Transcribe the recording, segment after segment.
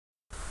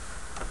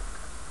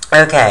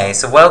Okay,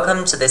 so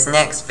welcome to this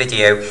next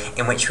video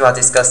in which we are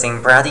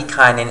discussing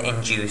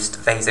bradykinin-induced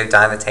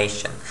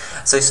vasodilatation.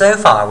 So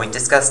far we've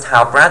discussed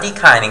how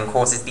bradykinin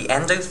causes the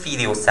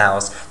endothelial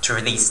cells to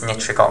release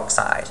nitric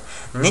oxide.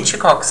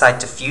 Nitric oxide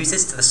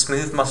diffuses to the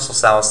smooth muscle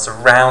cells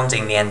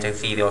surrounding the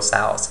endothelial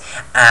cells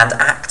and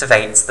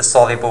activates the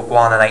soluble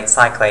guanylate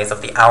cyclase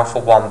of the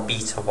alpha-1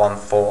 beta-1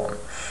 form.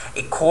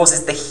 It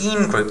causes the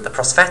heme group, the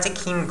phosphatic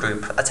heme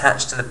group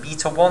attached to the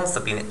beta-1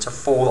 subunit to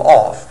fall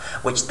off,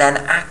 which then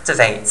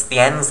activates the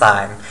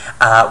enzyme,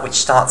 which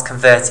starts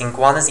converting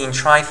guanosine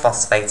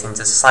triphosphate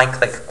into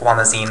cyclic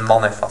guanosine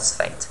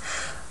monophosphate.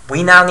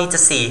 We now need to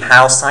see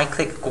how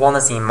cyclic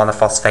guanosine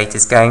monophosphate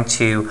is going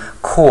to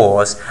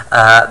cause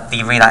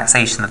the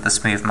relaxation of the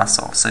smooth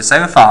muscle.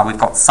 So far we've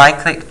got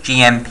cyclic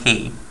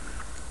GMP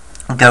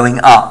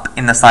going up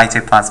in the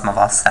cytoplasm of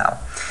our cell.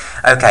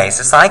 Okay,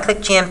 so cyclic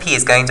GMP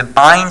is going to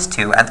bind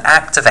to and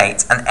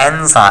activate an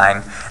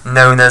enzyme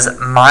known as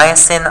not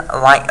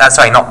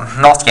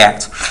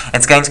yet.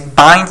 It's going to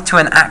bind to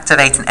and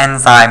activate an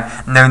enzyme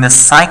known as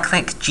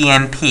cyclic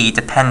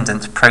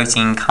GMP-dependent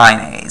protein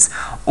kinase,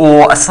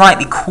 or a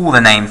slightly cooler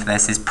name for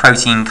this is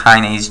protein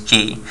kinase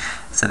G.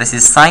 So this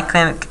is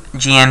cyclic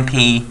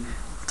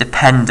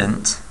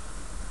GMP-dependent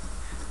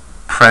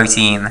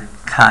protein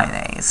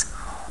kinase.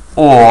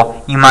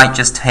 Or you might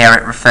just hear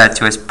it referred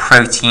to as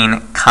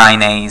protein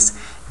kinase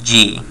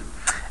G.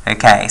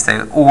 Okay,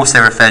 so also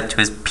referred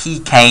to as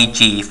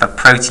PKG for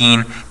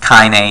protein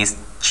kinase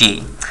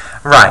G.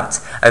 Right,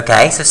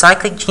 okay, so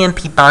cyclic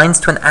GMP binds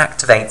to and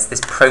activates this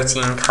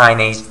protein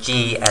kinase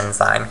G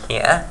enzyme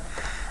here.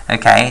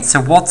 Okay, so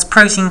what's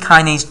protein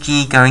kinase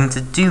G going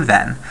to do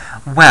then?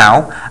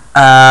 Well,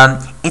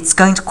 it's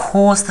going to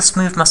cause the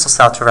smooth muscle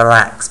cell to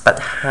relax, but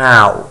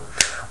how?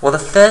 Well, the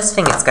first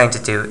thing it's going to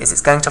do is it's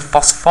going to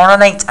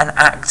phosphorylate and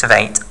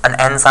activate an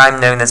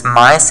enzyme known as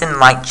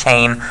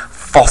myosin-light-chain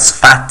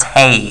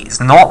phosphatase.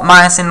 Not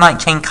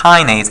myosin-light-chain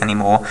kinase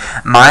anymore,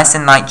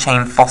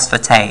 myosin-light-chain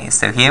phosphatase.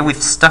 So here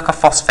we've stuck a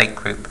phosphate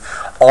group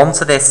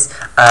onto this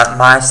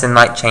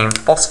myosin-light-chain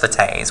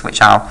phosphatase,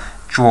 which I'll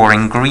draw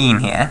in green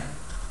here.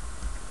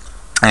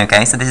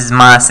 Okay, so this is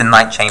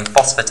myosin-light-chain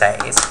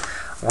phosphatase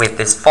with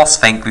this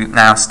phosphate group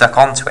now stuck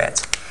onto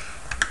it.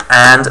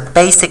 And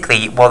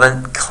basically, well,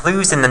 the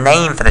clues in the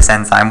name for this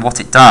enzyme, what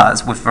it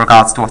does, with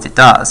regards to what it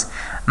does,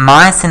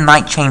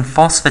 myosin-light-chain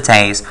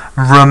phosphatase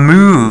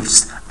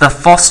removes the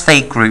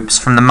phosphate groups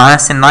from the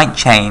myosin-light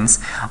chains,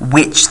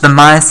 which the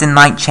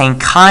myosin-light-chain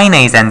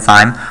kinase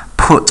enzyme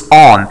put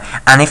on.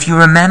 And if you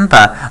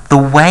remember, the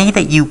way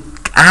that you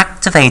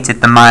activated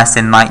the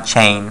myosin-light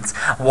chains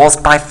was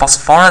by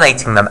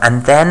phosphorylating them,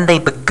 and then they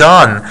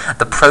begun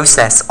the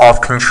process of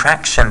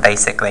contraction,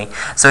 basically.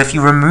 So if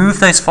you remove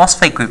those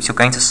phosphate groups, you're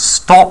going to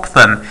stop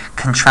them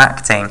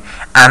contracting.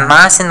 And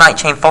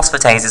myosin-light-chain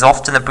phosphatase is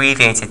often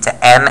abbreviated to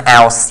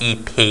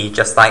MLCP,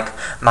 just like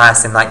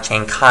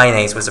myosin-light-chain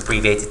kinase was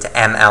abbreviated to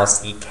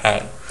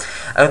MLCK.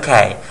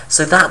 Okay,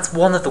 so that's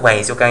one of the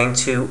ways you're going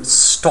to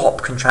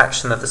stop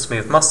contraction of the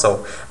smooth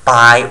muscle,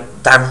 by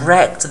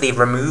directly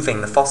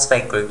removing the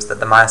phosphate groups that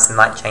the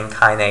myosin-light-chain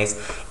kinase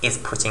is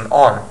putting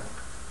on.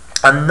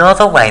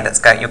 Another way that's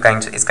going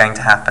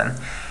to happen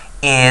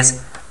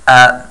is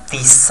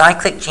the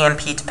cyclic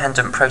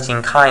GMP-dependent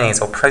protein kinase,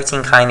 or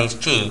protein kinase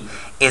G,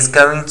 is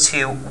going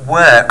to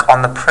work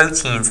on the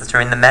proteins that are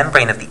in the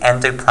membrane of the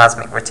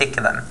endoplasmic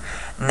reticulum,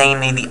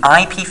 namely the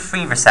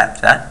IP3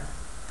 receptor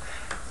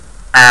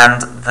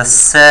and the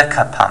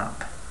SERCA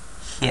pump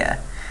here.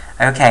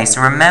 Okay,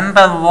 so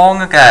remember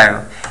long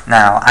ago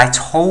now I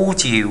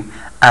told you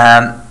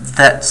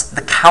that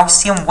the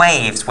calcium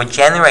waves were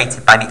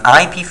generated by the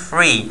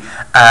IP3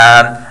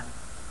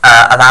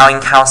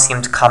 allowing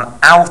calcium to come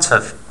out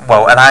of,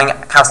 well, allowing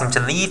calcium to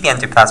leave the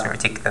endoplasmic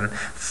reticulum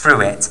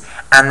through it,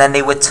 and then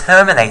they were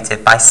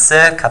terminated by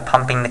SERCA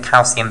pumping the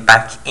calcium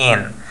back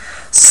in.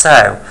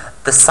 So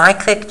the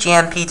cyclic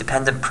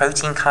GMP-dependent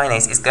protein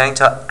kinase is going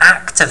to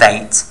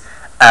activate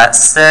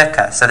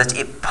SERCA, so that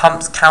it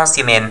pumps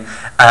calcium in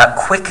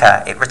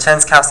quicker, it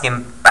returns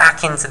calcium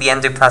back into the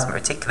endoplasmic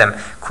reticulum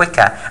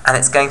quicker, and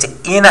it's going to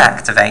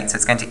inactivate, so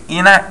it's going to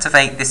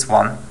inactivate this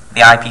one, the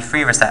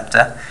IP3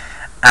 receptor,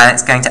 and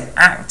it's going to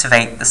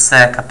activate the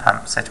SERCA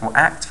pump. So it will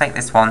activate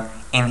this one,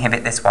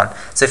 inhibit this one.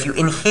 So if you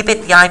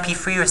inhibit the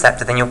IP3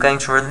 receptor, then you're going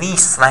to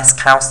release less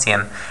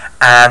calcium,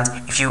 and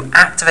if you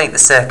activate the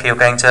SERCA, you're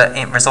going to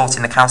result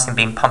in the calcium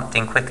being pumped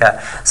in quicker.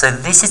 So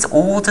this is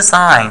all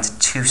designed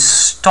to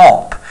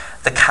stop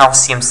the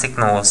calcium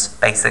signals,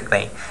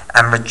 basically,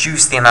 and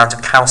reduce the amount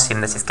of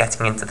calcium that is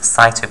getting into the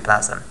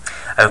cytoplasm.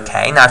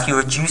 Okay, now if you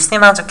reduce the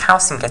amount of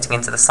calcium getting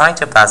into the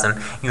cytoplasm,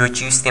 you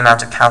reduce the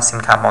amount of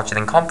calcium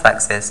calmodulin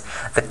complexes.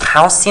 The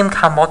calcium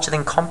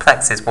calmodulin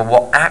complexes were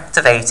what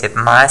activated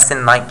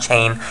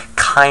myosin-light-chain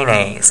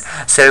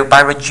kinase. So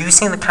by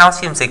reducing the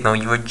calcium signal,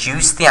 you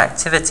reduce the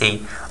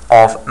activity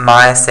of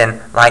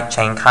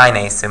myosin-light-chain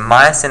kinase. So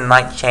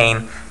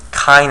myosin-light-chain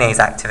kinase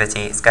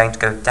activity is going to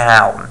go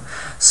down.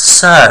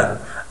 So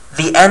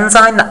The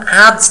enzyme that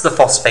adds the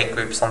phosphate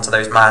groups onto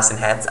those myosin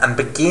heads and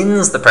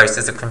begins the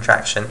process of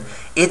contraction,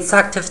 its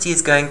activity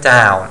is going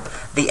down.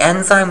 The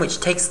enzyme which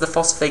takes the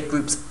phosphate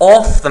groups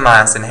off the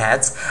myosin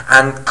heads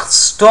and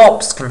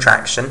stops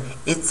contraction,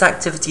 its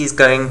activity is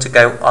going to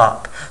go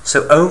up.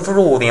 So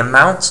overall, the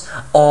amount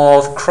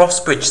of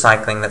cross-bridge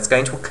cycling that's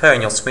going to occur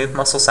in your smooth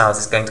muscle cells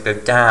is going to go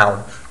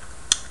down.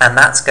 And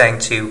that's going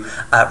to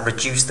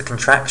reduce the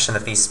contraction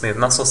of these smooth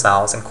muscle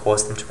cells and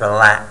cause them to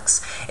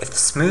relax. If the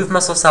smooth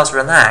muscle cells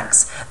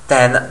relax,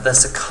 then the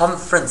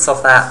circumference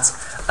of that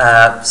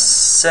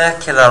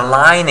circular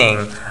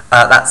lining,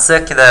 that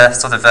circular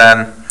sort of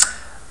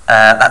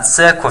that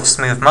circle of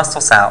smooth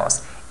muscle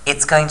cells,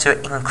 it's going to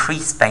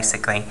increase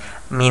basically,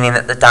 meaning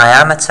that the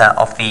diameter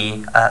of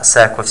the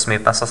circle of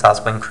smooth muscle cells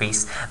will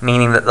increase,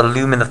 meaning that the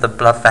lumen of the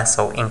blood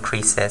vessel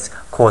increases,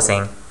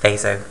 causing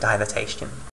vasodilatation.